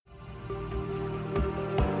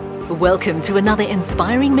Welcome to another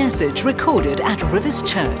inspiring message recorded at Rivers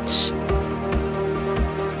Church.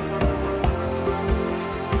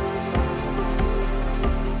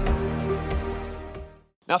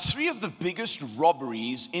 Now, three of the biggest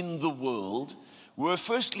robberies in the world were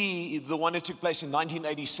firstly the one that took place in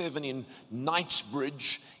 1987 in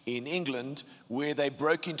Knightsbridge in England, where they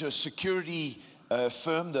broke into a security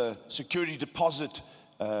firm, the security deposit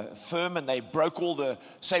firm, and they broke all the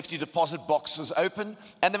safety deposit boxes open,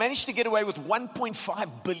 and they managed to get away with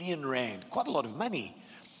 1.5 billion rand, quite a lot of money.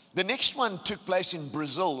 The next one took place in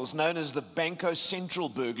Brazil. It was known as the Banco Central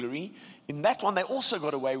burglary. In that one, they also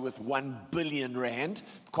got away with 1 billion rand,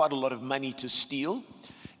 quite a lot of money to steal.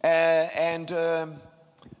 Then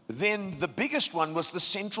the biggest one was the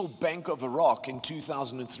Central Bank of Iraq in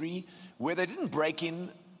 2003, where they didn't break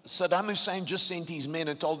in. Saddam Hussein just sent his men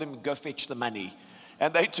and told them to go fetch the money.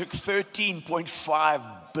 And they took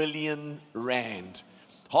 13.5 billion rand.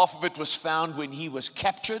 Half of it was found when he was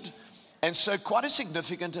captured. And so quite a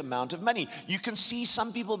significant amount of money. You can see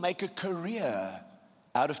some people make a career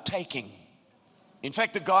out of taking. In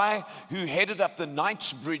fact, the guy who headed up the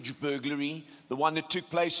Knightsbridge burglary, the one that took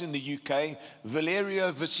place in the UK,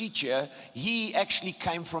 Valerio Vesicchia, he actually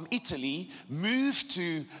came from Italy, moved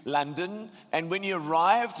to London, and when he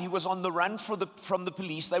arrived, he was on the run from the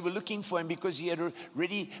police. They were looking for him because he had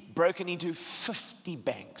already broken into 50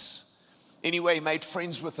 banks. Anyway, he made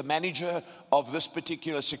friends with the manager of this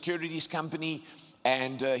particular securities company,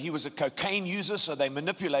 and he was a cocaine user, so they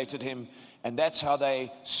manipulated him, and that's how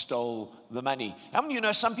they stole the money. How many of you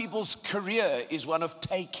know some people's career is one of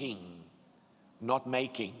taking, not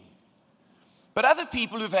making? But other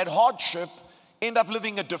people who've had hardship end up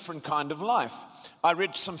living a different kind of life. I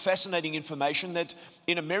read some fascinating information that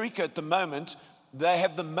in America at the moment, they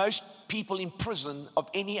have the most people in prison of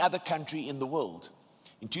any other country in the world.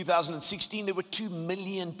 In 2016, there were 2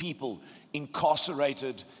 million people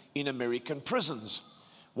incarcerated in American prisons.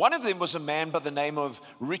 One of them was a man by the name of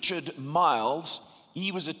Richard Miles.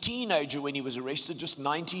 He was a teenager when he was arrested, just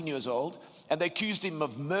 19 years old, and they accused him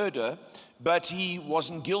of murder, but he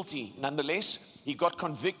wasn't guilty. Nonetheless, he got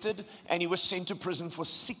convicted and he was sent to prison for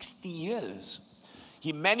 60 years.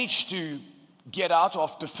 He managed to get out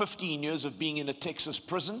after 15 years of being in a Texas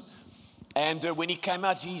prison. And when he came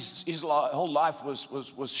out, his whole life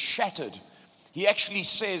was shattered. He actually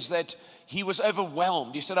says that he was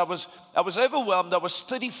overwhelmed. He said, I was overwhelmed. I was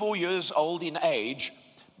 34 years old in age,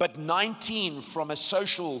 but 19 from a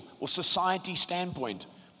social or society standpoint.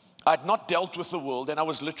 I'd not dealt with the world, and I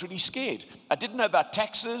was literally scared. I didn't know about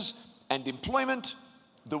taxes and employment.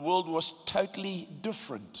 The world was totally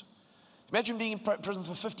different. Imagine being in prison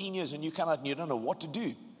for 15 years, and you come out and you don't know what to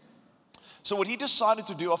do. So what he decided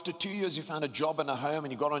to do after 2 years, he found a job and a home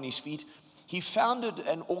and he got on his feet. He founded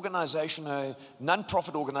an organization, a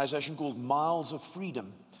non-profit organization called Miles of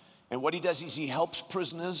Freedom. And what he does is he helps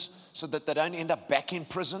prisoners so that they don't end up back in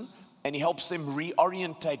prison, and he helps them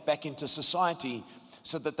reorientate back into society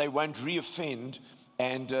so that they won't reoffend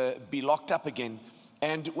and be locked up again.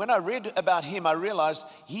 And when I read about him, I realized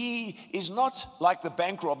he is not like the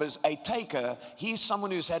bank robbers, a taker. He is someone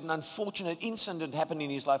who's had an unfortunate incident happen in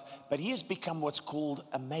his life, but he has become what's called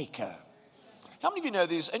a maker. How many of you know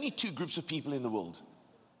there's only 2 groups of people in the world?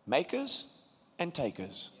 Makers and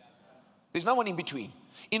takers. There's no one in between.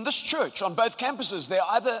 In this church, on both campuses, they're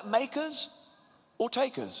either makers or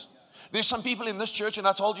takers. There's some people in this church, and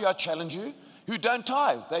I told you, I challenge you, who don't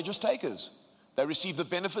tithe. They're just takers. They receive the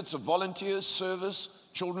benefits of volunteers, service,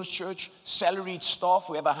 children's church, salaried staff.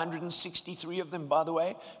 We have 163 of them, by the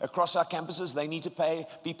way, across our campuses. They need to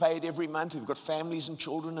be paid every month. We've got families and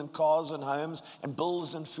children and cars and homes and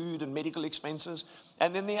bills and food and medical expenses.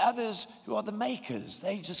 And then the others who are the makers.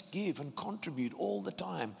 They just give and contribute all the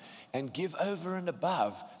time and give over and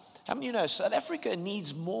above. How many of you know South Africa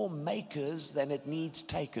needs more makers than it needs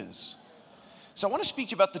takers? So I want to speak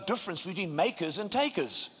to you about the difference between makers and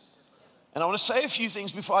takers. And I want to say a few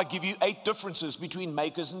things before I give you 8 differences between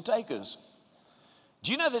makers and takers.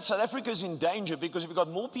 Do you know that South Africa is in danger because we've got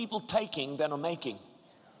more people taking than are making?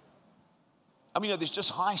 I mean, there's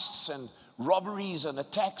just heists and robberies and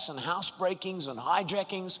attacks and housebreakings and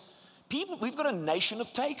hijackings. We've got a nation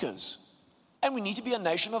of takers, and we need to be a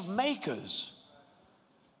nation of makers.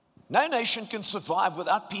 No nation can survive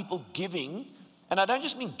without people giving, and I don't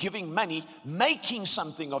just mean giving money, making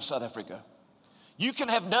something of South Africa. You can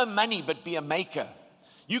have no money but be a maker.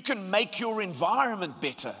 You can make your environment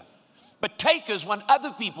better. But takers want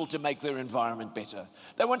other people to make their environment better.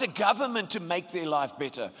 They want a government to make their life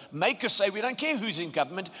better. Makers say, we don't care who's in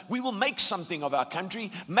government. We will make something of our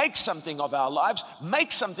country, make something of our lives,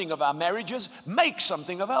 make something of our marriages, make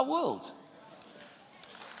something of our world.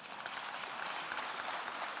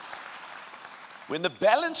 When the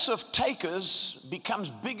balance of takers becomes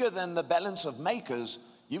bigger than the balance of makers,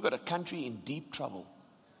 you've got a country in deep trouble.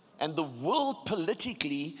 And the world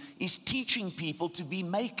politically is teaching people to be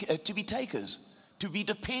takers, to be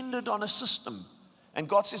dependent on a system. And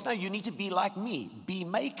God says, no, you need to be like me, be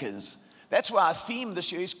makers. That's why our theme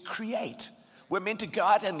this year is create. We're meant to go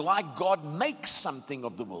out and, like God, make something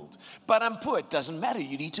of the world. But I'm poor, it doesn't matter.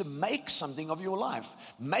 You need to make something of your life,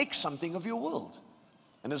 make something of your world.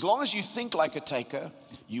 And as long as you think like a taker,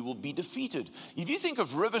 you will be defeated. If you think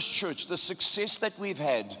of Rivers Church, the success that we've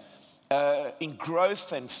had in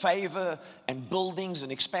growth and favor and buildings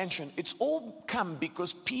and expansion, it's all come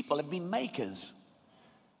because people have been makers.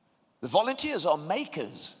 The volunteers are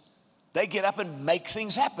makers. They get up and make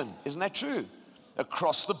things happen. Isn't that true?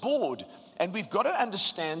 Across the board. And we've got to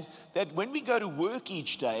understand that when we go to work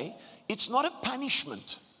each day, it's not a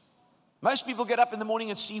punishment. Most people get up in the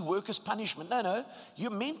morning and see work as punishment. No,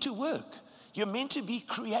 you're meant to work. You're meant to be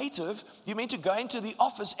creative. You're meant to go into the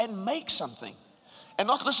office and make something. And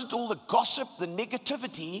not listen to all the gossip, the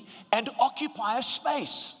negativity, and occupy a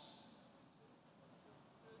space.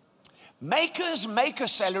 Makers make a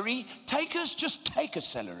salary, takers just take a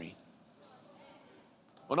salary.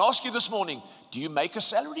 I want to ask you this morning, do you make a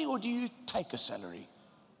salary or do you take a salary?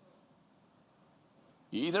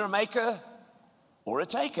 You're either a maker or a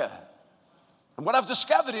taker. And what I've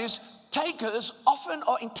discovered is takers often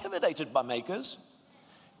are intimidated by makers.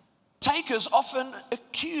 Takers often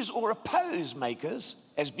accuse or oppose makers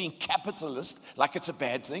as being capitalist, like it's a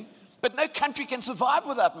bad thing. But no country can survive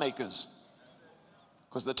without makers,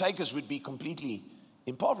 because the takers would be completely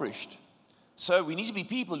impoverished. So we need to be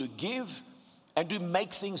people who give and do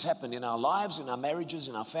make things happen in our lives, in our marriages,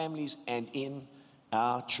 in our families, and in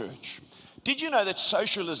our church. Did you know that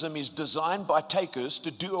socialism is designed by takers to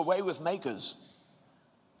do away with makers?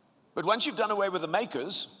 But once you've done away with the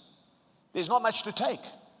makers, there's not much to take.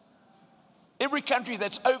 Every country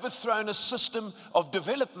that's overthrown a system of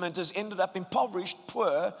development has ended up impoverished,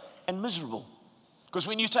 poor, and miserable. Because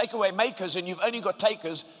when you take away makers and you've only got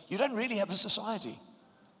takers, you don't really have a society.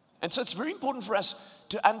 And so it's very important for us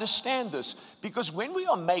to understand this, because when we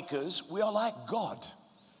are makers, we are like God.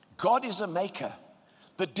 God is a maker.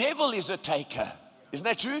 The devil is a taker. Isn't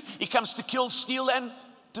that true? He comes to kill, steal, and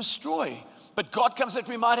destroy. But God comes that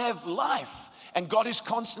we might have life. And God is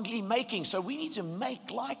constantly making. So we need to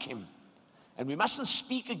make like him. And we mustn't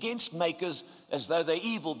speak against makers as though they're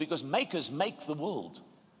evil, because makers make the world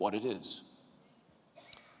what it is.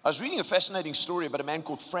 I was reading a fascinating story about a man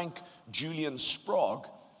called Frank Julian Sprague.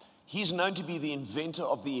 He's known to be the inventor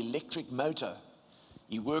of the electric motor.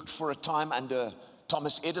 He worked for a time under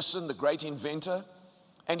Thomas Edison, the great inventor,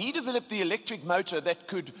 and he developed the electric motor that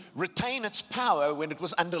could retain its power when it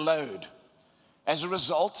was under load. As a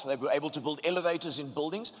result, they were able to build elevators in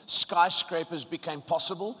buildings. Skyscrapers became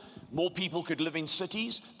possible. More people could live in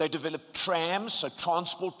cities. They developed trams, so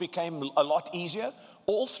transport became a lot easier,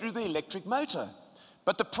 all through the electric motor.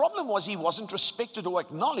 But the problem was he wasn't respected or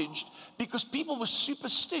acknowledged because people were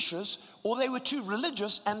superstitious or they were too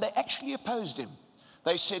religious, and they actually opposed him.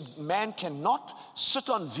 They said, man cannot sit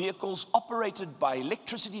on vehicles operated by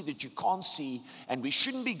electricity that you can't see, and we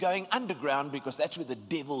shouldn't be going underground because that's where the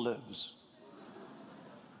devil lives.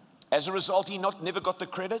 As a result, he never got the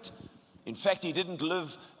credit. In fact, he didn't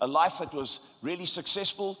live a life that was really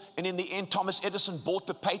successful. And in the end, Thomas Edison bought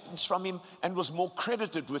the patents from him and was more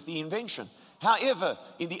credited with the invention. However,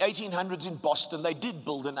 in the 1800s in Boston, they did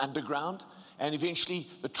build an underground. And eventually,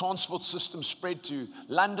 the transport system spread to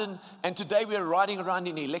London. And today, we're riding around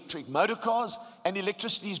in electric motor cars, and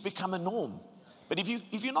electricity has become a norm. But if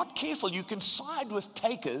you're not careful, you can side with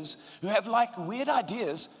takers who have like weird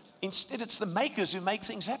ideas. Instead, it's the makers who make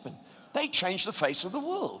things happen. They change the face of the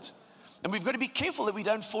world. And we've got to be careful that we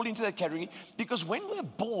don't fall into that category, because when we're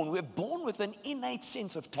born with an innate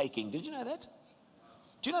sense of taking. Did you know that?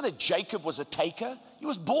 Do you know that Jacob was a taker? He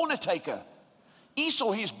was born a taker.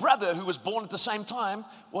 Esau, his brother, who was born at the same time,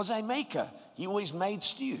 was a maker. He always made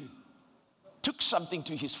stew. Took something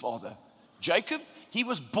to his father. Jacob, he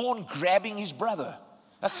was born grabbing his brother.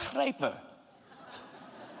 A gryper,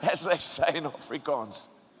 as they say in Afrikaans.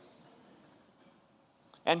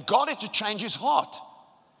 And God had to change his heart.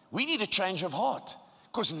 We need a change of heart,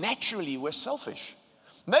 because naturally we're selfish.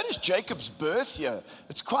 Notice Jacob's birth here.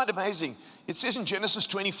 It's quite amazing. It says in Genesis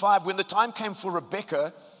 25, when the time came for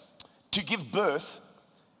Rebekah to give birth,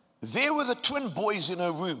 there were the twin boys in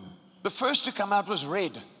her womb. The first to come out was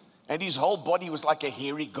red, and his whole body was like a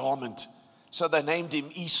hairy garment. So they named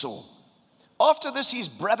him Esau. After this, his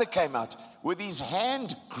brother came out with his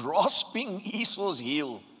hand grasping Esau's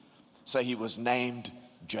heel. So he was named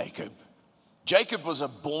Jacob. Jacob was a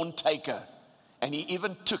born taker, And he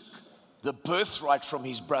even took the birthright from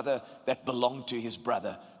his brother that belonged to his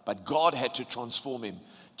brother. But God had to transform him.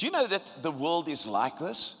 Do you know that the world is like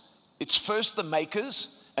this? It's first the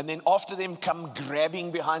makers, and then after them come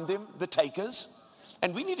grabbing behind them, the takers.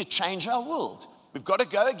 And we need to change our world. We've got to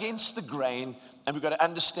go against the grain, and we've got to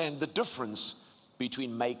understand the difference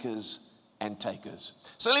between makers and takers.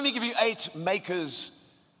 So let me give you 8 makers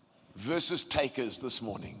versus takers this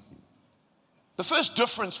morning. The first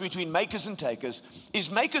difference between makers and takers is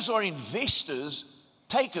makers are investors,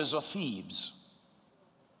 takers are thieves.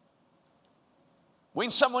 When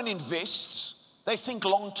someone invests, they think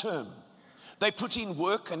long term. They put in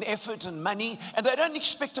work and effort and money, and they don't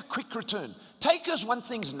expect a quick return. Takers want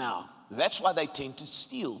things now. That's why they tend to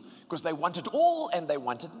steal, because they want it all and they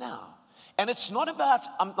want it now. And it's not about,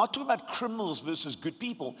 I'm not talking about criminals versus good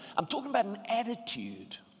people. I'm talking about an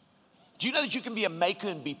attitude. Do you know that you can be a maker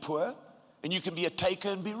and be poor? And you can be a taker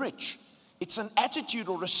and be rich. It's an attitude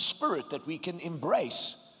or a spirit that we can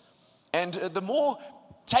embrace. And the more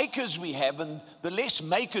takers we have and the less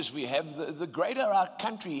makers we have, the greater our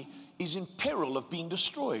country is in peril of being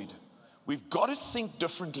destroyed. We've got to think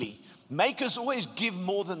differently. Makers always give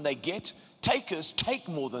more than they get. Takers take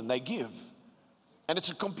more than they give. And it's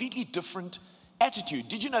a completely different attitude.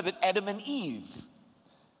 Did you know that Adam and Eve,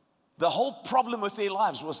 the whole problem with their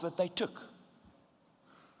lives was that they took?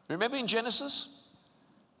 Remember in Genesis?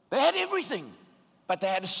 They had everything, but they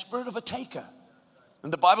had a spirit of a taker.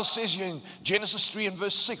 And the Bible says here in Genesis 3 and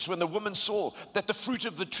verse 6, when the woman saw that the fruit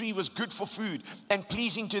of the tree was good for food and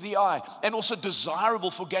pleasing to the eye and also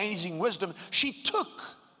desirable for gaining wisdom, she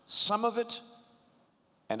took some of it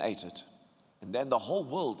and ate it. And then the whole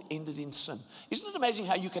world ended in sin. Isn't it amazing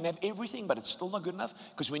how you can have everything, but it's still not good enough?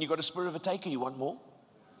 Because when you've got a spirit of a taker, you want more.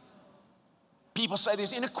 People say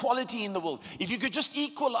there's inequality in the world. If you could just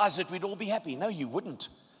equalize it, we'd all be happy. No, you wouldn't.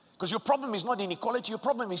 Because your problem is not inequality, your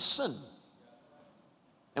problem is sin.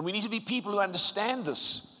 And we need to be people who understand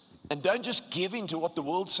this and don't just give in to what the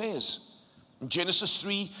world says. In Genesis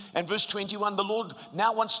 3 and verse 21, the Lord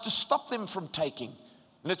now wants to stop them from taking.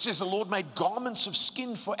 And it says the Lord made garments of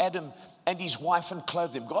skin for Adam and his wife and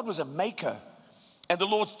clothed them. God was a maker. And the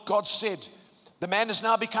Lord God said, the man has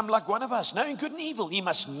now become like one of us, knowing good and evil. He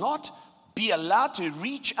must not be allowed to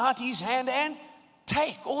reach out his hand and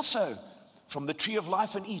take also from the tree of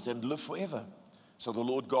life and eat and live forever. So the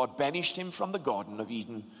Lord God banished him from the Garden of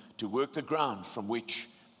Eden to work the ground from which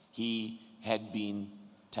he had been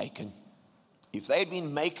taken. If they had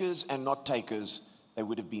been makers and not takers, they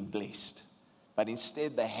would have been blessed. But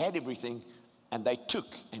instead they had everything and they took.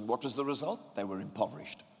 And what was the result? They were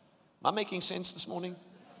impoverished. Am I making sense this morning?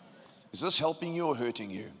 Is this helping you or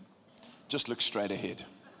hurting you? Just look straight ahead.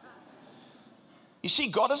 You see,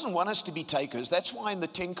 God doesn't want us to be takers. That's why in the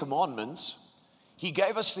 10 Commandments, he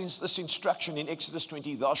gave us this instruction in Exodus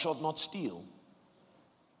 20, thou shalt not steal.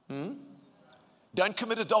 Don't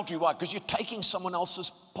commit adultery. Why? Because you're taking someone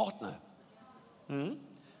else's partner. God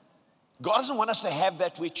doesn't want us to have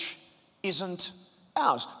that which isn't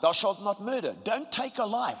ours. Thou shalt not murder. Don't take a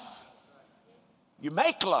life. You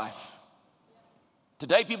make life.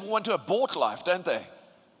 Today people want to abort life, don't they?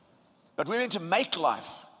 But we're meant to make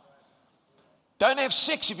life. Don't have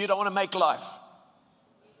sex if you don't want to make life.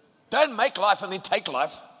 Don't make life and then take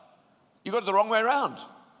life. You got it the wrong way around.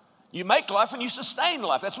 You make life and you sustain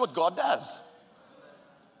life. That's what God does.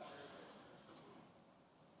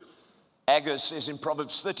 Agger says in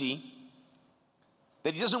Proverbs 30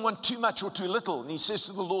 that he doesn't want too much or too little. And he says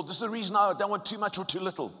to the Lord, this is the reason I don't want too much or too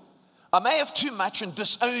little. I may have too much and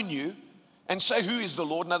disown you and say, who is the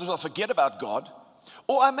Lord? In other words, I'll forget about God.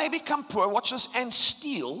 Or I may become poor, watch this, and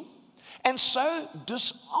steal, and so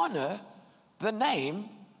dishonor the name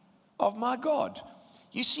of my God.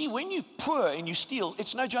 You see, when you're poor and you steal,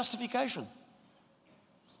 it's no justification.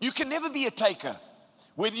 You can never be a taker.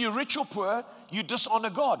 Whether you're rich or poor, you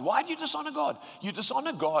dishonor God. Why do you dishonor God? You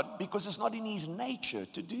dishonor God because it's not in his nature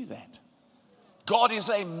to do that. God is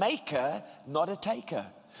a maker, not a taker.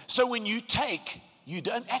 So when you take, you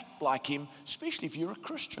don't act like him, especially if you're a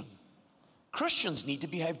Christian. Christians need to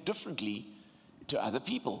behave differently to other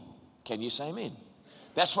people. Can you say amen?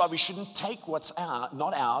 That's why we shouldn't take what's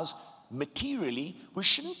not ours materially. We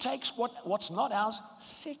shouldn't take what's not ours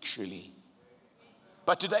sexually.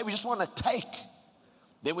 But today we just want to take.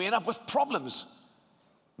 Then we end up with problems.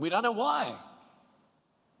 We don't know why.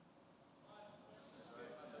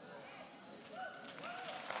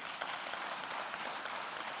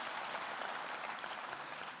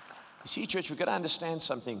 You see, church, we've got to understand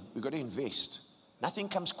something. We've got to invest. Nothing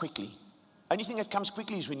comes quickly. Only thing that comes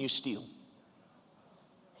quickly is when you steal.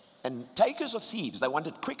 And takers are thieves. They want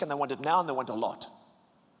it quick and they want it now and they want a lot.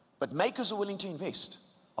 But makers are willing to invest.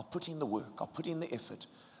 I'll put in the work. I'll put in the effort.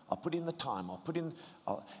 I'll put in the time.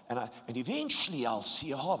 And eventually I'll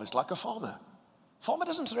see a harvest like a farmer. Farmer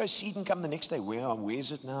doesn't throw seed and come the next day.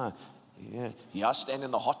 Where's it now? Yeah, I stand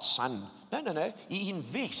in the hot sun. No. He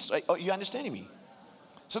invests. Are you understanding me?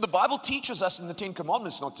 So the Bible teaches us in the 10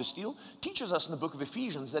 Commandments not to steal, teaches us in the book of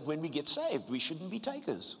Ephesians that when we get saved, we shouldn't be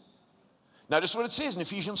takers. Notice what it says in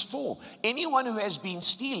Ephesians 4. Anyone who has been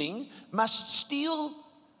stealing must steal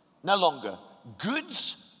no longer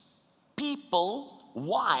goods, people,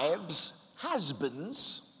 wives,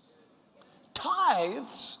 husbands,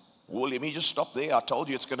 tithes. Well, let me just stop there. I told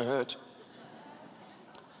you it's going to hurt.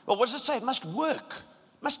 Well, what does it say? It must work,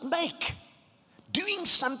 must make, doing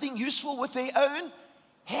something useful with their own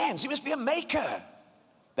hands. He must be a maker,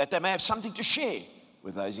 that they may have something to share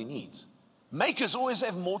with those he needs. Makers always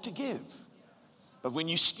have more to give. But when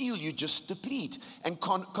you steal, you just deplete. And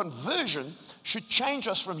conversion should change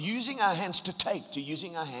us from using our hands to take to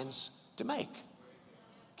using our hands to make.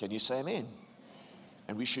 Can you say amen?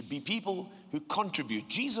 And we should be people who contribute.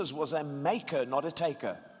 Jesus was a maker, not a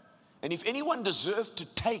taker. And if anyone deserved to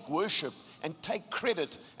take worship and take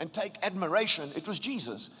credit and take admiration, it was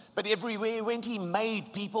Jesus. But everywhere he went, he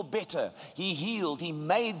made people better. He healed, he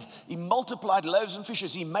multiplied loaves and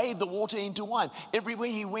fishes. He made the water into wine. Everywhere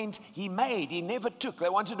he went, he made. He never took. They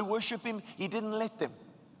wanted to worship him, he didn't let them.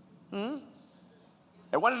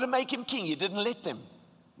 They wanted to make him king, he didn't let them.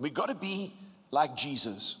 We've got to be like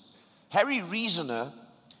Jesus. Harry Reasoner,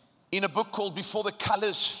 in a book called Before the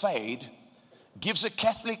Colors Fade, gives a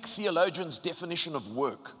Catholic theologian's definition of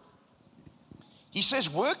work. He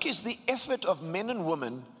says, work is the effort of men and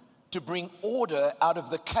women to bring order out of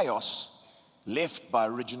the chaos left by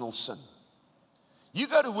original sin. You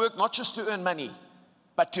go to work not just to earn money,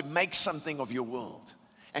 but to make something of your world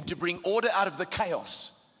and to bring order out of the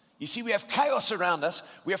chaos. You see, we have chaos around us,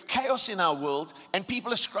 we have chaos in our world, and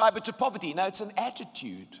people ascribe it to poverty. No, it's an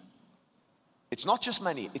attitude. It's not just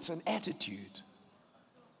money, it's an attitude.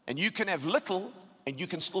 And you can have little, and you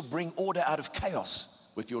can still bring order out of chaos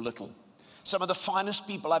with your little. Some of the finest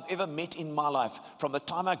people I've ever met in my life, from the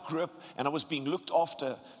time I grew up and I was being looked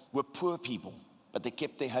after, were poor people, but they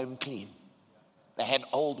kept their home clean. They had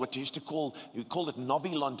what we called it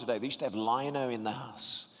novilon today. They used to have lino in the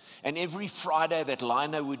house. And every Friday that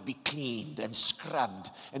lino would be cleaned and scrubbed,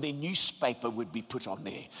 and their newspaper would be put on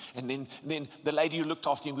there. And then the lady who looked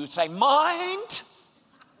after him would say, mind.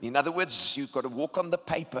 In other words, you've got to walk on the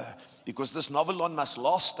paper because this novilon must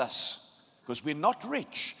last us because we're not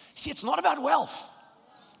rich. See, it's not about wealth.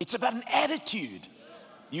 It's about an attitude.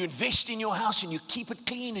 You invest in your house and you keep it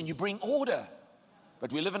clean and you bring order.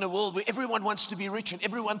 But we live in a world where everyone wants to be rich and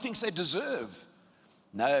everyone thinks they deserve.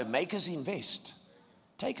 No, makers invest.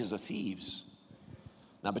 Takers are thieves.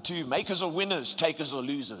 Number 2, makers are winners, takers are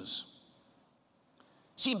losers.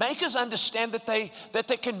 See, makers understand that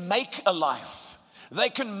they can make a life. They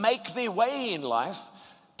can make their way in life.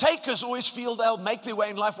 Takers always feel they'll make their way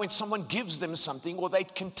in life when someone gives them something or they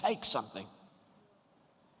can take something.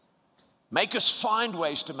 Makers find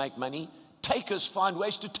ways to make money. Takers find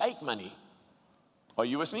ways to take money. Are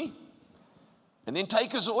you with me? And then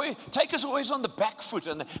takers are always on the back foot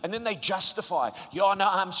and then they justify. Yeah, no,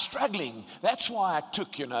 I'm struggling. That's why I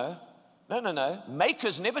took, No.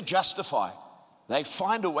 Makers never justify. They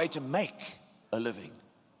find a way to make a living.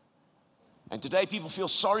 And today people feel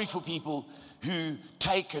sorry for people who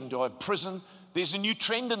take and are in prison. There's a new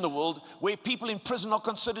trend in the world where people in prison are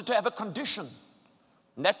considered to have a condition.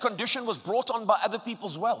 And that condition was brought on by other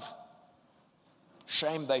people's wealth.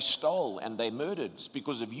 Shame they stole and they murdered. It's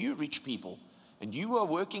because of you, rich people. And you were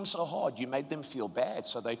working so hard, you made them feel bad,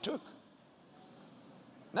 so they took.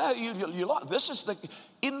 No,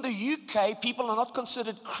 in the UK, people are not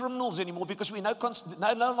considered criminals anymore because we no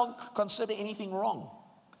longer consider anything wrong.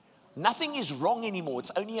 Nothing is wrong anymore.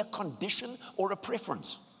 It's only a condition or a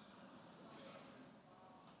preference.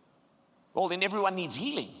 Well, then everyone needs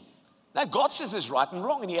healing. Now, God says there's right and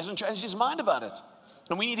wrong, and he hasn't changed his mind about it.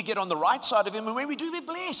 And we need to get on the right side of him, and when we do, we're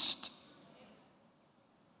blessed.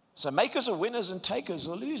 So makers are winners and takers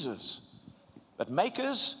are losers. But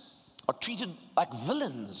makers are treated like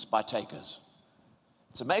villains by takers.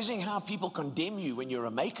 It's amazing how people condemn you when you're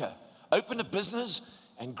a maker. Open a business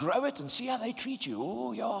and grow it and see how they treat you.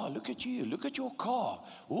 Oh, yeah, look at you. Look at your car.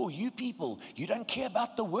 Oh, you people, you don't care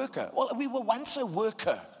about the worker. Well, we were once a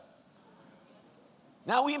worker.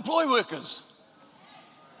 Now we employ workers.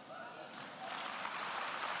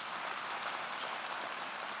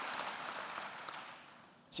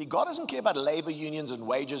 See, God doesn't care about labor unions and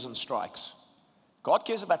wages and strikes. God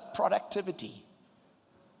cares about productivity.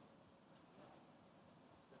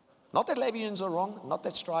 Not that labor unions are wrong, not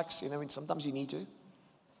that strikes, sometimes you need to.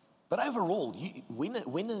 But overall,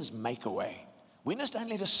 winners make a way. Winners don't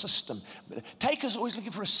let a system. Takers are always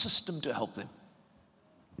looking for a system to help them.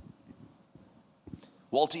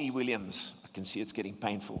 Walter E. Williams, I can see it's getting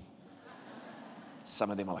painful.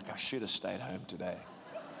 Some of them are like, I should have stayed home today.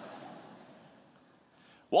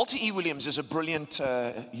 Walter E. Williams is a brilliant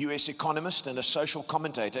U.S. economist and a social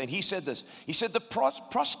commentator, and he said this. He said, the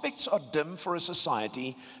prospects are dim for a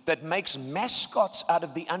society that makes mascots out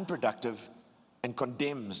of the unproductive and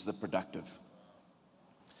condemns the productive.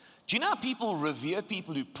 Do you know how people revere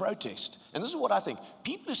people who protest? And this is what I think.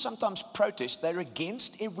 People who sometimes protest, they're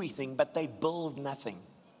against everything, but they build nothing.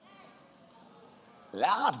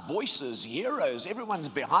 Loud voices, heroes, everyone's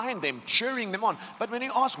behind them, cheering them on. But when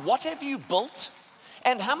you ask, what have you built?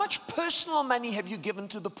 And how much personal money have you given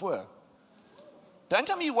to the poor? Don't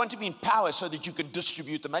tell me you want to be in power so that you can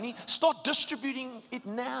distribute the money. Start distributing it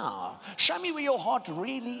now. Show me where your heart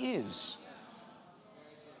really is.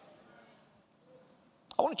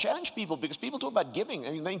 I want to challenge people because people talk about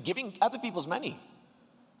giving. They're giving other people's money.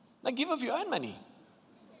 Now give of your own money.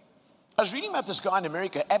 I was reading about this guy in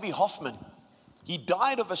America, Abbie Hoffman. He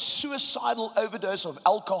died of a suicidal overdose of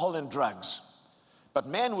alcohol and drugs. But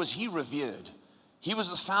man, was he revered. He was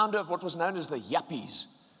the founder of what was known as the Yuppies,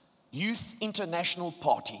 Youth International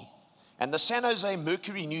Party. And the San Jose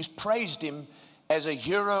Mercury News praised him as a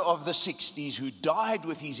hero of the 60s who died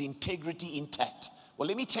with his integrity intact. Well,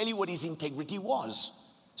 let me tell you what his integrity was,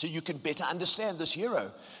 so you can better understand this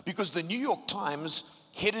hero. Because the New York Times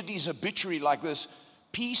headed his obituary like this: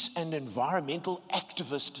 peace and environmental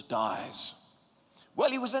activist dies.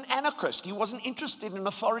 Well, he was an anarchist. He wasn't interested in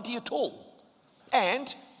authority at all.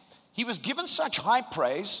 And he was given such high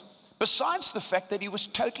praise, besides the fact that he was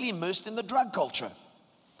totally immersed in the drug culture.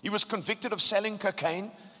 He was convicted of selling cocaine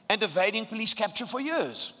and evading police capture for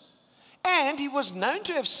years. And he was known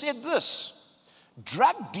to have said this: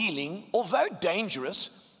 drug dealing, although dangerous,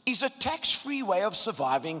 is a tax-free way of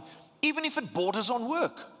surviving, even if it borders on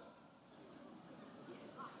work.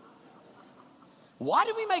 Why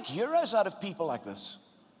do we make heroes out of people like this?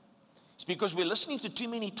 It's because we're listening to too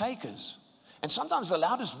many takers. And sometimes the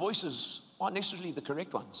loudest voices aren't necessarily the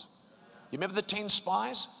correct ones. You remember the 10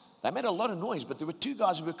 spies? They made a lot of noise, but there were 2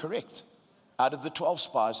 guys who were correct. Out of the 12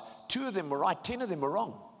 spies, 2 of them were right, 10 of them were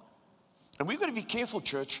wrong. And we've got to be careful,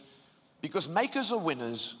 church, because makers are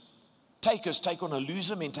winners. Takers take on a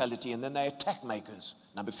loser mentality, and then they attack makers.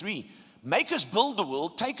 Number 3, makers build the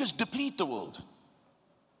world, takers deplete the world.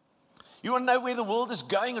 You want to know where the world is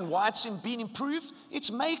going and why it's been improved?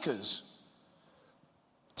 It's makers.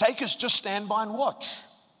 Takers just stand by and watch.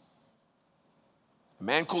 A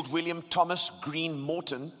man called William Thomas Green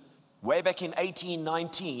Morton, way back in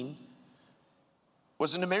 1819,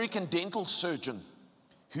 was an American dental surgeon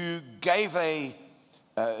who gave a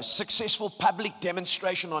successful public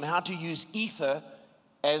demonstration on how to use ether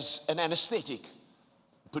as an anesthetic.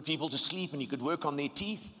 Put people to sleep and you could work on their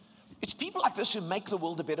teeth. It's people like this who make the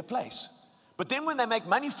world a better place. But then when they make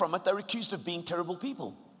money from it, they're accused of being terrible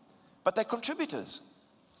people. But they're contributors.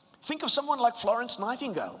 Think of someone like Florence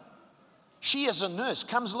Nightingale. She, as a nurse,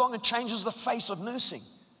 comes along and changes the face of nursing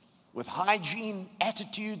with hygiene,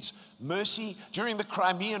 attitudes, mercy. During the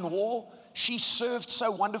Crimean War, she served so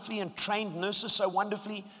wonderfully and trained nurses so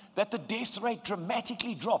wonderfully that the death rate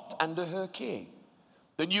dramatically dropped under her care.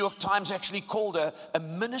 The New York Times actually called her a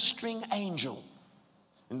ministering angel.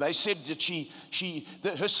 And they said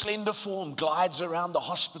that her slender form glides around the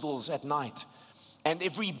hospitals at night. And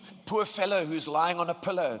every poor fellow who's lying on a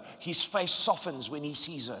pillow, his face softens when he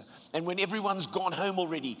sees her. And when everyone's gone home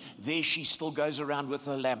already, there she still goes around with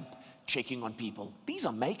her lamp, checking on people. These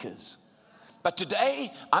are makers. But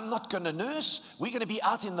today, I'm not going to nurse. We're going to be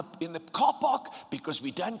out in the car park because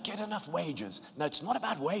we don't get enough wages. No, it's not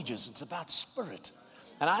about wages. It's about spirit.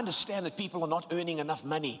 And I understand that people are not earning enough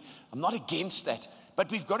money. I'm not against that.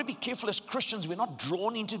 But we've got to be careful as Christians. We're not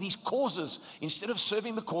drawn into these causes instead of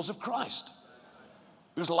serving the cause of Christ.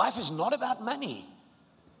 Because life is not about money.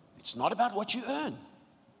 It's not about what you earn.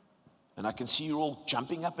 And I can see you all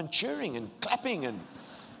jumping up and cheering and clapping. And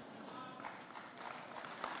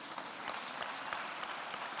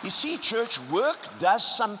you see, church, work does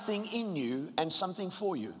something in you and something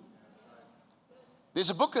for you. There's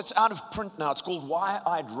a book that's out of print now. It's called Why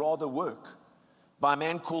I'd Rather Work by a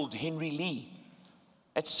man called Henry Lee.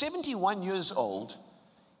 At 71 years old,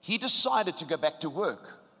 he decided to go back to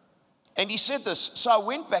work. And he said this: so I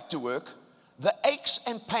went back to work, the aches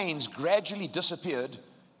and pains gradually disappeared,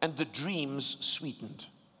 and the dreams sweetened.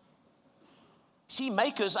 See,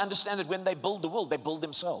 makers understand that when they build the world, they build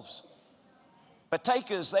themselves. But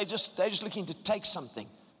takers, they're just looking to take something.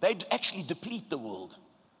 They'd actually deplete the world.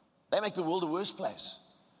 They make the world a worse place.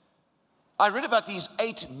 I read about these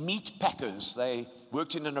 8 meat packers. They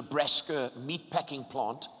worked in a Nebraska meat packing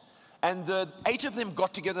plant. And 8 of them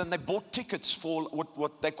got together and they bought tickets for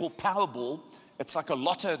what they call Powerball. It's like a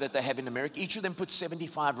lotto that they have in America. Each of them put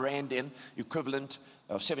 75 Rand in, equivalent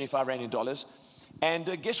of 75 Rand in dollars.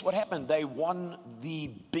 And guess what happened? They won the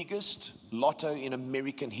biggest lotto in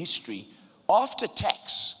American history. After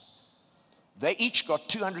tax, they each got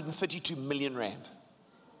 232 million Rand.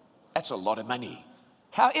 That's a lot of money.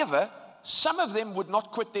 However, some of them would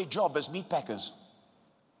not quit their job as meat packers.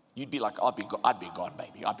 You'd be like, I'd be gone,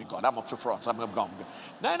 baby. I'd be gone. I'm off to France. I'm gone.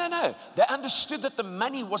 No. They understood that the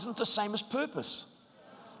money wasn't the same as purpose.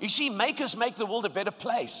 You see, makers make the world a better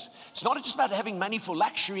place. It's not just about having money for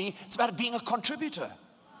luxury. It's about being a contributor.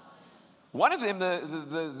 One of them,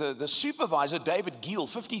 the supervisor, David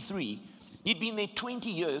Giel, 53, he'd been there 20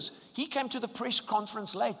 years. He came to the press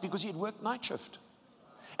conference late because he had worked night shift.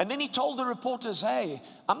 And then he told the reporters, hey,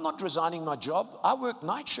 I'm not resigning my job. I work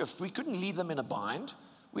night shift. We couldn't leave them in a bind.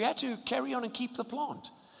 We had to carry on and keep the plant.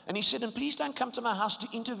 And he said, and please don't come to my house to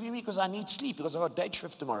interview me because I need sleep because I've got day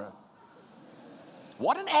shift tomorrow.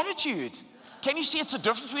 What an attitude. Can you see it's a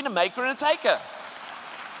difference between a maker and a taker?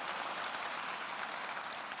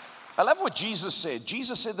 I love what Jesus said.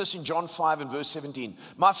 Jesus said this in John 5 and verse 17.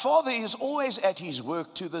 My Father is always at his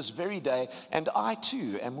work to this very day, and I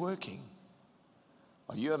too am working.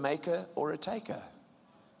 Are you a maker or a taker?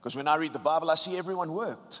 Because when I read the Bible, I see everyone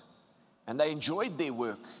worked. And they enjoyed their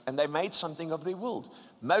work, and they made something of their world.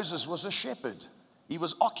 Moses was a shepherd. He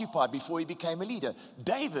was occupied before he became a leader.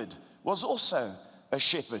 David was also a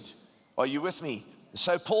shepherd. Are you with me?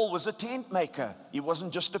 So Paul was a tent maker. He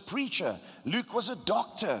wasn't just a preacher. Luke was a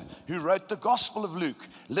doctor who wrote the Gospel of Luke.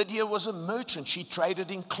 Lydia was a merchant. She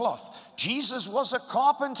traded in cloth. Jesus was a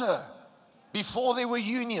carpenter before there were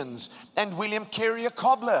unions. And William Carey, a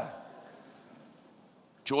cobbler.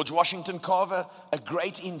 George Washington Carver, a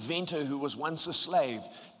great inventor who was once a slave,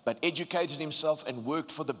 but educated himself and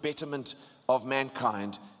worked for the betterment of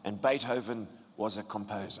mankind. And Beethoven was a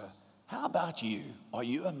composer. How about you? Are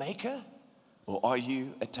you a maker or are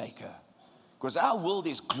you a taker? Because our world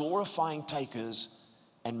is glorifying takers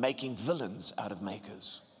and making villains out of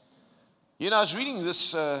makers. You know, I was reading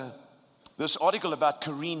this article about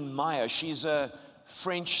Corinne Meyer. She's a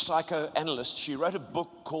French psychoanalyst. She wrote a book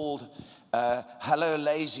called Hello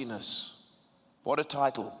Laziness. What a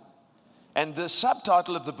title. And the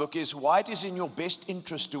subtitle of the book is Why It Is in Your Best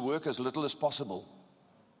Interest to Work as Little as Possible.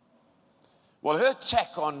 Well, her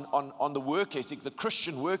attack on the work ethic, the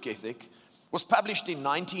Christian work ethic, was published in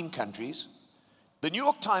 19 countries. The New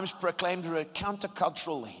York Times proclaimed her a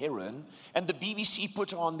countercultural heroine, and the BBC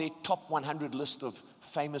put her on their top 100 list of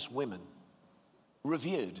famous women.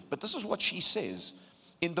 Revered. But this is what she says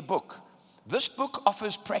in the book. This book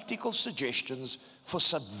offers practical suggestions for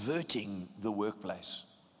subverting the workplace.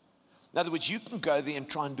 In other words, you can go there and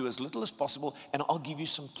try and do as little as possible, and I'll give you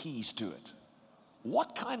some keys to it.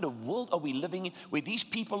 What kind of world are we living in where these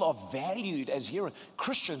people are valued as heroes?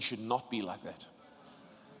 Christians should not be like that.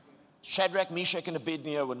 Shadrach, Meshach, and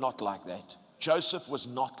Abednego were not like that. Joseph was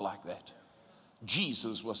not like that.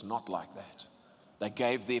 Jesus was not like that. They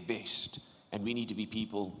gave their best, and we need to be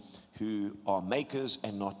people who are makers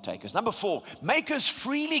and not takers. Number 4, makers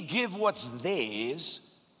freely give what's theirs.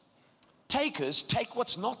 Takers take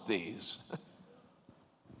what's not theirs.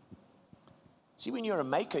 See, when you're a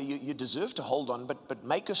maker, you deserve to hold on, but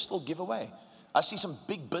makers still give away. I see some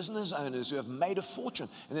big business owners who have made a fortune,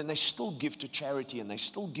 and then they still give to charity, and they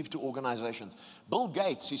still give to organizations. Bill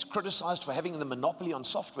Gates is criticized for having the monopoly on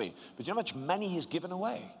software, but you know how much money he's given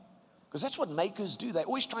away? Because that's what makers do. They're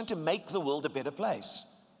always trying to make the world a better place.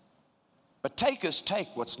 But takers take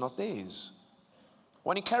what's not theirs. I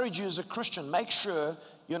want to encourage you as a Christian, make sure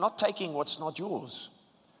you're not taking what's not yours.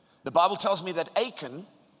 The Bible tells me that Achan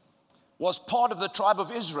was part of the tribe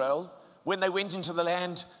of Israel when they went into the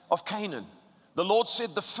land of Canaan. The Lord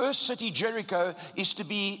said the first city, Jericho, is to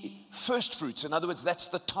be first fruits. In other words, that's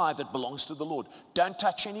the tithe that belongs to the Lord. Don't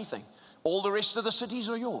touch anything. All the rest of the cities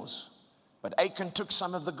are yours. But Achan took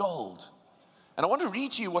some of the gold. And I want to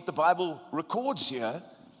read to you what the Bible records here,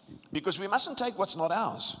 because we mustn't take what's not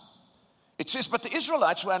ours. It says, but the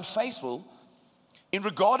Israelites were unfaithful in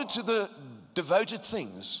regard to the devoted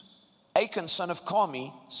things. Achan, son of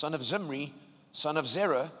Carmi, son of Zimri, son of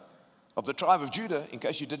Zerah, of the tribe of Judah, in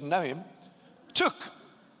case you didn't know him, took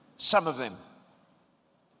some of them.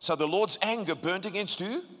 So the Lord's anger burnt against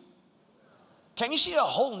who? Can you see a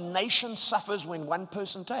whole nation suffers when one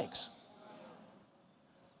person takes?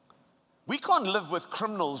 We can't live with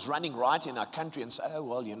criminals running riot in our country and say, oh,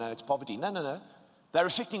 well, you know, it's poverty. No. They're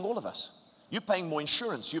affecting all of us. You're paying more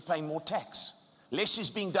insurance. You're paying more tax. Less is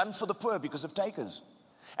being done for the poor because of takers.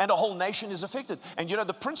 And a whole nation is affected. And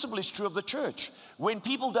the principle is true of the church. When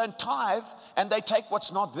people don't tithe and they take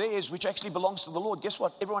what's not theirs, which actually belongs to the Lord, guess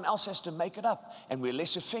what? Everyone else has to make it up. And we're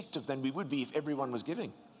less effective than we would be if everyone was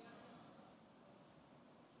giving.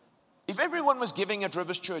 If everyone was giving at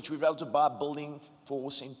Rivers Church, we'd be able to buy a building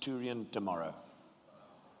for Centurion tomorrow.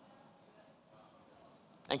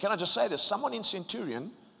 And can I just say this? Someone in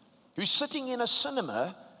Centurion who's sitting in a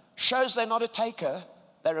cinema shows they're not a taker,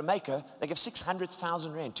 they're a maker. They gave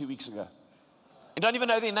 600,000 rand 2 weeks ago. You don't even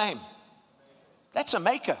know their name. That's a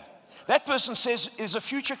maker. That person says, "Is a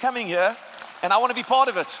future coming here, and I want to be part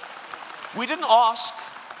of it." We didn't ask.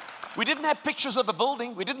 We didn't have pictures of the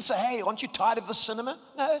building. We didn't say, "Hey, aren't you tired of the cinema?"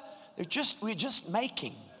 No, we're just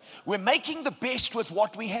making. We're making the best with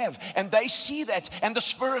what we have. And they see that. And the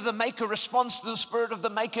spirit of the maker responds to the spirit of the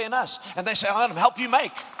maker in us. And they say, "I want to help you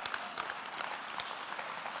make."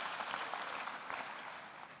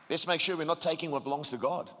 Let's make sure we're not taking what belongs to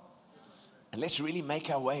God. And let's really make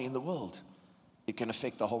our way in the world. It can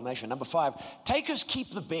affect the whole nation. Number 5, takers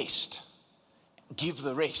keep the best, give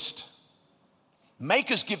the rest.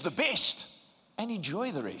 Makers give the best and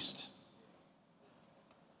enjoy the rest.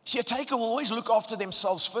 See, a taker will always look after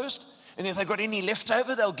themselves first, and if they've got any left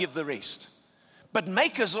over, they'll give the rest. But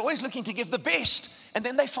makers are always looking to give the best, and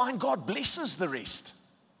then they find God blesses the rest.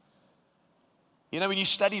 When you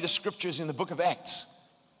study the scriptures in the book of Acts,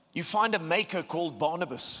 you find a maker called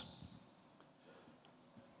Barnabas.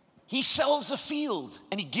 He sells a field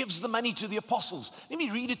and he gives the money to the apostles. Let me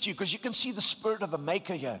read it to you because you can see the spirit of a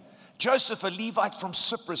maker here. Joseph, a Levite from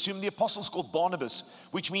Cyprus, whom the apostles called Barnabas,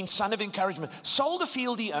 which means son of encouragement, sold a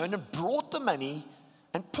field he owned and brought the money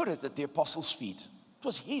and put it at the apostles' feet. It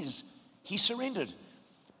was his. He surrendered.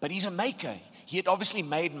 But he's a maker. He had obviously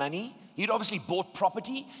made money. He had obviously bought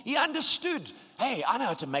property. He understood, hey, I know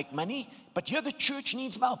how to make money, but here the church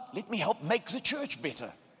needs help. Let me help make the church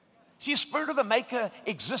better. See, a spirit of a maker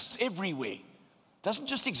exists everywhere. It doesn't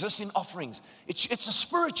just exist in offerings. It's a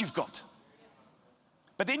spirit you've got.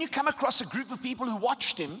 But then you come across a group of people who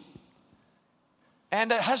watched him,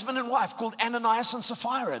 and a husband and wife called Ananias and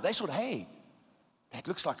Sapphira. They thought, hey, that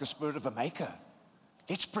looks like a spirit of a maker.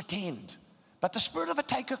 Let's pretend. But the spirit of a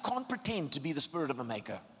taker can't pretend to be the spirit of a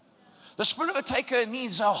maker. The spirit of a taker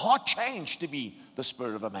needs a heart change to be the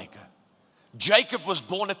spirit of a maker. Jacob was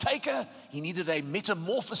born a taker. He needed a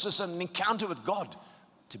metamorphosis and an encounter with God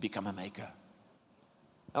to become a maker.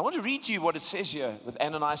 I want to read to you what it says here with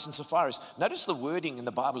Ananias and Sapphira. Notice the wording in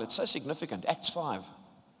the Bible. It's so significant. Acts 5.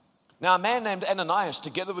 Now a man named Ananias,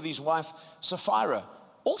 together with his wife Sapphira,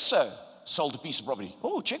 also sold a piece of property.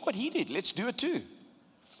 Oh, check what he did. Let's do it too.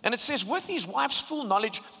 And it says, with his wife's full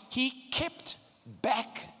knowledge, he kept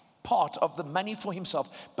back part of the money for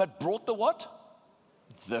himself, but brought the what?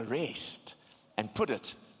 The rest, and put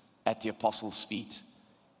it at the apostles' feet.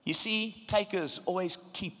 You see, takers always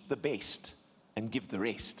keep the best and give the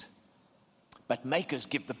rest. But makers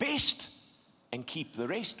give the best and keep the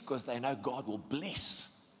rest because they know God will bless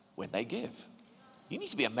when they give. You need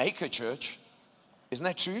to be a maker, church. Isn't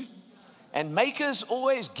that true? And makers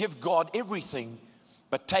always give God everything,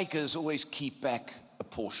 but takers always keep back a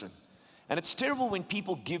portion. And it's terrible when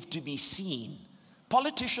people give to be seen.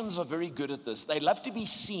 Politicians are very good at this. They love to be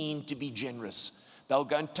seen to be generous. They'll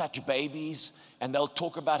go and touch babies, and they'll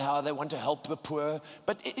talk about how they want to help the poor.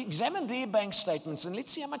 But examine their bank statements, and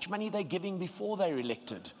let's see how much money they're giving before they're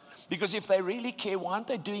elected. Because if they really care, why aren't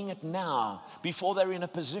they doing it now, before they're in a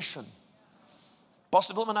position?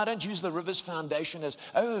 Pastor Wilman, I don't use the Rivers Foundation as,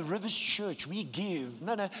 oh, Rivers Church, we give.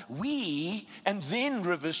 No, we, and then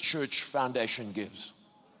Rivers Church Foundation gives.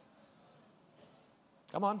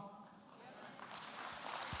 Come on.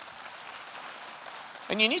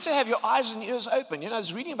 And you need to have your eyes and ears open. I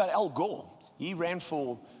was reading about Al Gore. He ran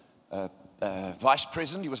for vice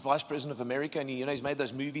president. He was vice president of America, and he's made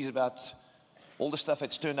those movies about all the stuff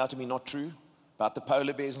that's turned out to be not true, about the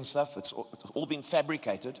polar bears and stuff. It's all been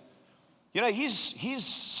fabricated. His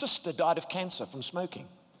sister died of cancer from smoking.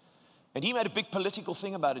 And he made a big political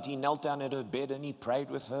thing about it. He knelt down at her bed and he prayed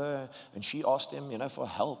with her. And she asked him, for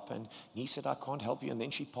help. And he said, I can't help you. And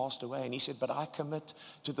then she passed away. And he said, but I commit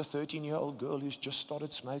to the 13-year-old girl who's just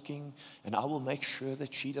started smoking. And I will make sure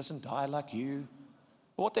that she doesn't die like you.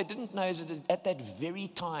 What they didn't know is that at that very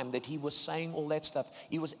time that he was saying all that stuff,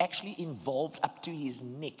 he was actually involved up to his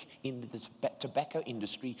neck in the tobacco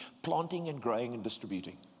industry, planting and growing and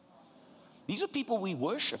distributing. These are people we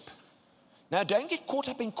worship. Now, don't get caught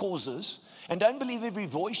up in causes and don't believe every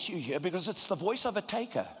voice you hear because it's the voice of a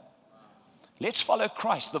taker. Let's follow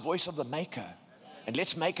Christ, the voice of the maker. And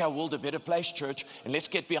let's make our world a better place, church. And let's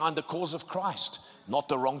get behind the cause of Christ, not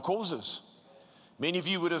the wrong causes. Many of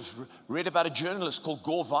you would have read about a journalist called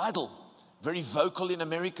Gore Vidal, very vocal in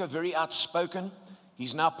America, very outspoken.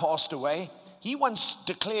 He's now passed away. He once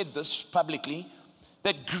declared this publicly,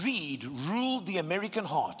 that greed ruled the American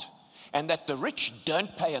heart and that the rich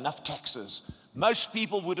don't pay enough taxes. Most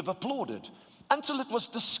people would have applauded until it was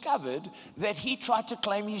discovered that he tried to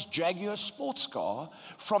claim his Jaguar sports car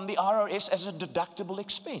from the IRS as a deductible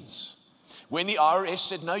expense. When the IRS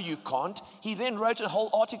said, no, you can't, he then wrote a whole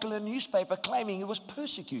article in a newspaper claiming he was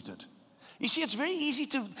persecuted. You see, it's very easy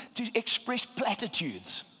to express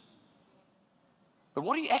platitudes. But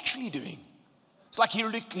what are you actually doing? It's like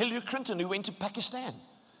Hillary Clinton, who went to Pakistan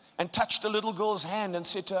and touched a little girl's hand and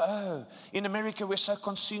said to her, oh, in America we're so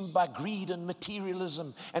consumed by greed and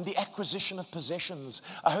materialism and the acquisition of possessions.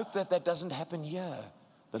 I hope that doesn't happen here.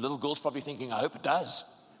 The little girl's probably thinking, I hope it does.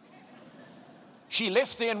 She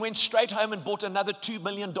left there and went straight home and bought another $2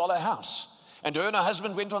 million house. And her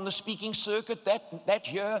husband went on the speaking circuit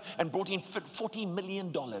that year and brought in $40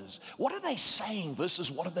 million. What are they saying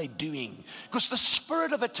versus what are they doing? Because the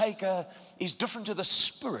spirit of a taker is different to the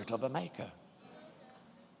spirit of a maker.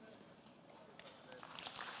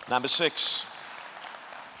 Number 6,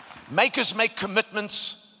 makers make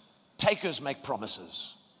commitments, takers make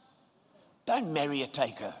promises. Don't marry a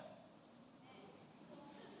taker,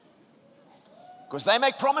 because they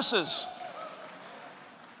make promises.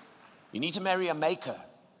 You need to marry a maker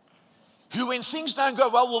who, when things don't go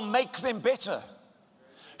well, will make them better,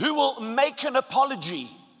 who will make an apology.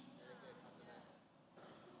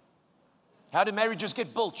 How do marriages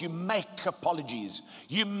get built? You make apologies.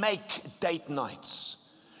 You make date nights.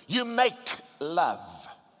 You make love,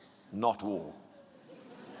 not war.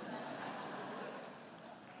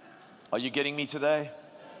 Are you getting me today?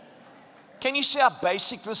 Can you see how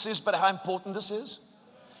basic this is, but how important this is?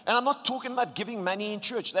 And I'm not talking about giving money in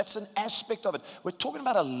church. That's an aspect of it. We're talking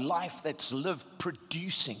about a life that's lived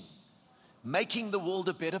producing, making the world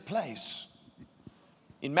a better place.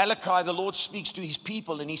 In Malachi, the Lord speaks to his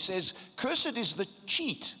people and he says, cursed is the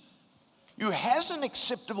cheat who has an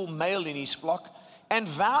acceptable male in his flock and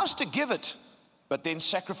vows to give it, but then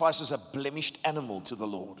sacrifices a blemished animal to the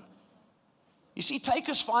Lord. You see,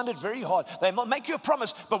 takers find it very hard. They might make you a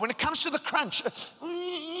promise, but when it comes to the crunch, it's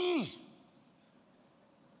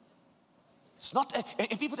not,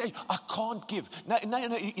 and people say, I can't give. No,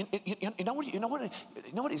 you know what it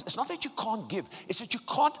is? It's not that you can't give. It's that you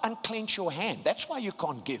can't unclench your hand. That's why you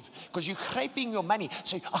can't give, because you're scraping your money.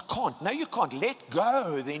 Say, I can't. No, you can't. Let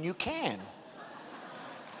go, then you can.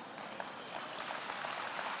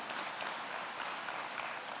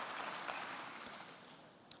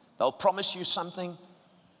 They'll promise you something,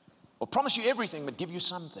 or promise you everything, but give you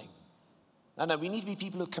something. No, we need to be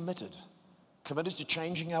people who are committed to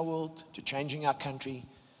changing our world, to changing our country,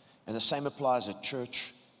 and the same applies at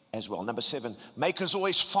church as well. Number 7, makers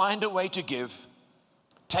always find a way to give,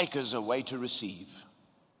 takers a way to receive.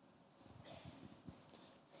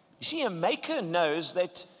 You see, a maker knows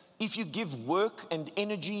that if you give work and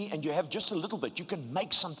energy and you have just a little bit, you can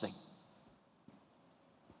make something.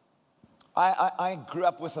 I grew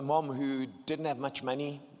up with a mom who didn't have much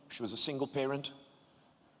money. She was a single parent,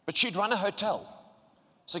 but she'd run a hotel.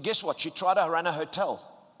 So guess what? She tried to run a hotel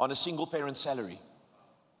on a single parent salary.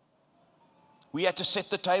 We had to set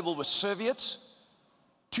the table with serviettes,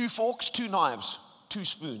 2 forks, 2 knives, 2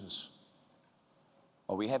 spoons.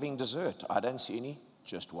 Are we having dessert? I don't see any.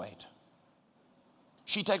 Just wait.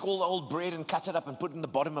 She'd take all the old bread and cut it up and put it in the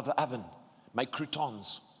bottom of the oven, make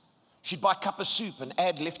croutons. She'd buy a cup of soup and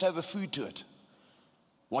add leftover food to it.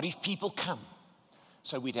 What if people come?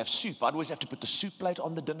 So we'd have soup. I'd always have to put the soup plate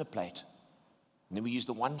on the dinner plate. And then we use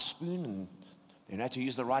the 1 spoon and you had to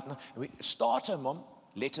use the right knife. Starter, Mom,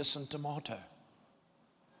 lettuce and tomato.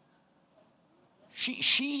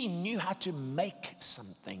 She knew how to make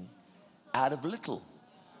something out of little.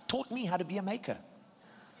 Taught me how to be a maker.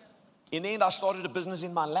 In the end, I started a business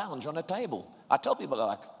in my lounge on a table. I tell people, they're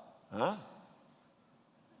like, huh?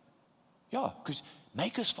 Yeah, because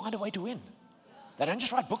makers find a way to win. They don't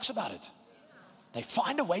just write books about it. They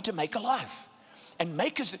find a way to make a life. And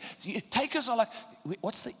takers are like,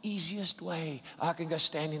 what's the easiest way I can go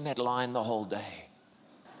stand in that line the whole day?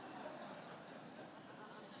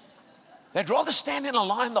 They'd rather stand in a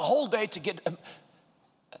line the whole day to get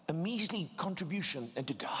a measly contribution than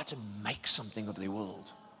to go out and make something of their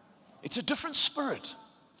world. It's a different spirit.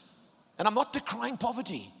 And I'm not decrying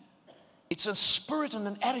poverty. It's a spirit and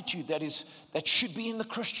an attitude that should be in the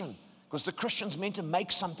Christian, because the Christian's meant to make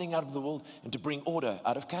something out of the world and to bring order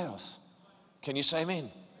out of chaos. Can you say amen?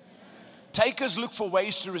 Takers look for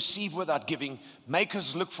ways to receive without giving.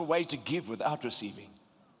 Makers look for ways to give without receiving.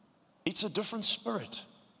 It's a different spirit.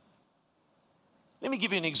 Let me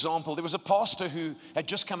give you an example. There was a pastor who had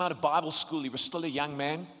just come out of Bible school. He was still a young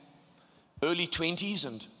man, early 20s,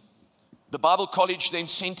 and the Bible college then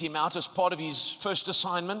sent him out as part of his first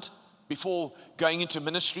assignment before going into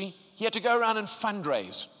ministry. He had to go around and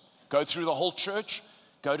fundraise, go through the whole church,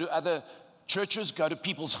 go to other churches, go to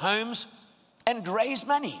people's homes, and raise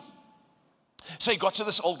money. So he got to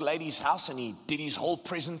this old lady's house and he did his whole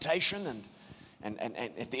presentation, and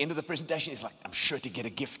at the end of the presentation, he's like, I'm sure to get a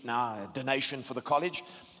gift now, a donation for the college.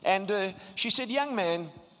 And she said, young man,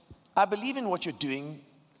 I believe in what you're doing.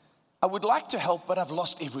 I would like to help, but I've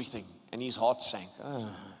lost everything. And his heart sank.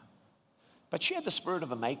 But she had the spirit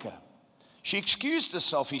of a maker. She excused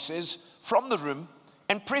herself, he says, from the room,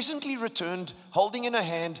 and presently returned, holding in her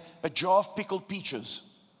hand a jar of pickled peaches.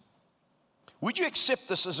 Would you accept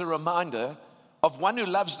this as a reminder of one who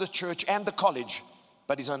loves the church and the college,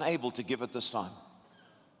 but is unable to give at this time?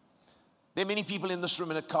 There are many people in this room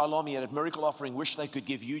and at Kyalami and at Miracle Offering wish they could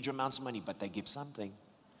give huge amounts of money, but they give something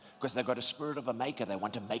because they've got a spirit of a maker. They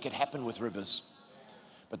want to make it happen with Rivers.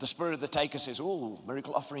 But the spirit of the taker says, oh,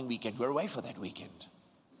 Miracle Offering weekend, we're away for that weekend.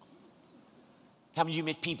 How many of you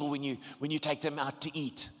met people when you take them out to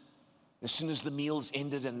eat, as soon as the meal's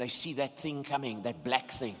ended and they see that thing coming, that black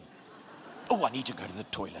thing? Oh, I need to go to the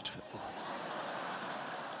toilet.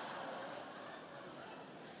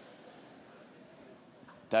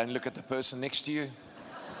 Don't look at the person next to you.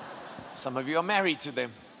 Some of you are married to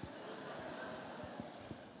them.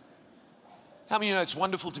 How many of you know it's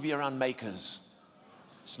wonderful to be around makers?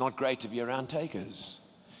 It's not great to be around takers.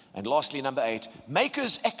 And lastly, number 8,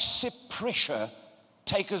 makers accept pressure,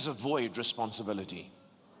 takers avoid responsibility.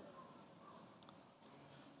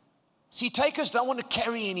 See, takers don't want to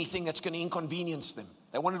carry anything that's going to inconvenience them.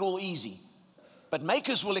 They want it all easy. But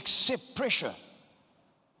makers will accept pressure.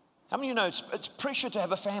 How many of you know it's pressure to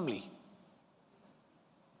have a family?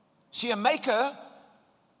 See, a maker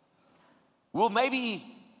will maybe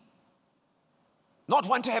not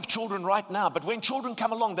want to have children right now, but when children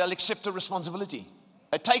come along, they'll accept the responsibility.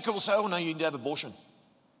 A taker will say, oh no, you need to have abortion.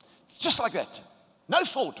 It's just like that. No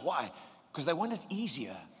thought. Why? Because they want it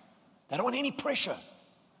easier. They don't want any pressure.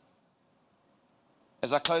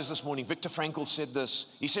 As I close this morning, Viktor Frankl said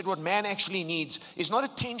this. He said what man actually needs is not a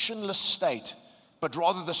tensionless state, but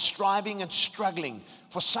rather the striving and struggling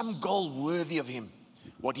for some goal worthy of him.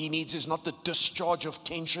 What he needs is not the discharge of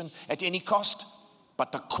tension at any cost,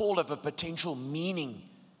 but the call of a potential meaning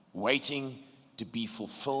waiting to be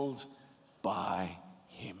fulfilled by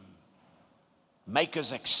him.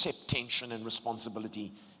 Makers accept tension and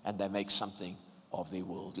responsibility, and they make something of their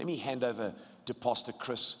world. Let me hand over to Pastor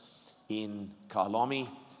Chris in Kyalami,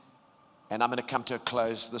 and I'm going to come to a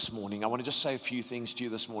close this morning. I want to just say a few things to you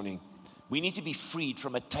this morning. We need to be freed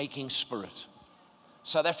from a taking spirit.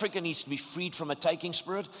 South Africa needs to be freed from a taking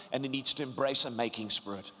spirit, and it needs to embrace a making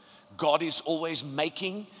spirit. God is always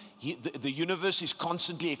making. The universe is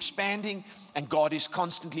constantly expanding, and God is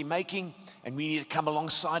constantly making, and we need to come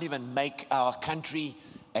alongside him and make our country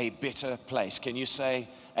a better place. Can you say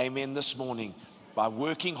amen this morning? By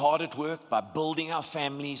working hard at work, by building our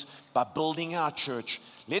families, by building our church,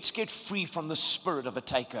 let's get free from the spirit of a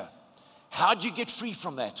taker. How do you get free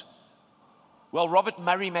from that? Well, Robert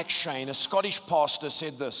Murray McShane, a Scottish pastor,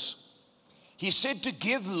 said this. He said to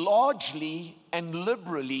give largely and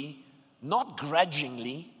liberally, not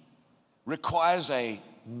grudgingly, requires a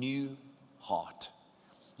new heart.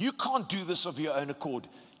 You can't do this of your own accord.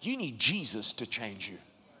 You need Jesus to change you.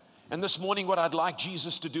 And this morning, what I'd like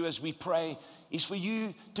Jesus to do as we pray is for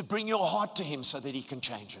you to bring your heart to him so that he can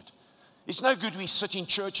change it. It's no good we sit in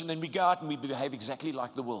church and then we go out and we behave exactly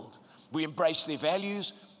like the world. We embrace their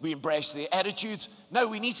values. We embrace their attitudes. No,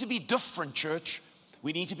 we need to be different, church.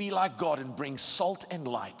 We need to be like God and bring salt and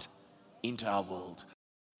light into our world.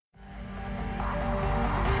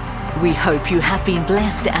 We hope you have been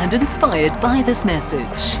blessed and inspired by this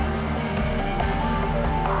message.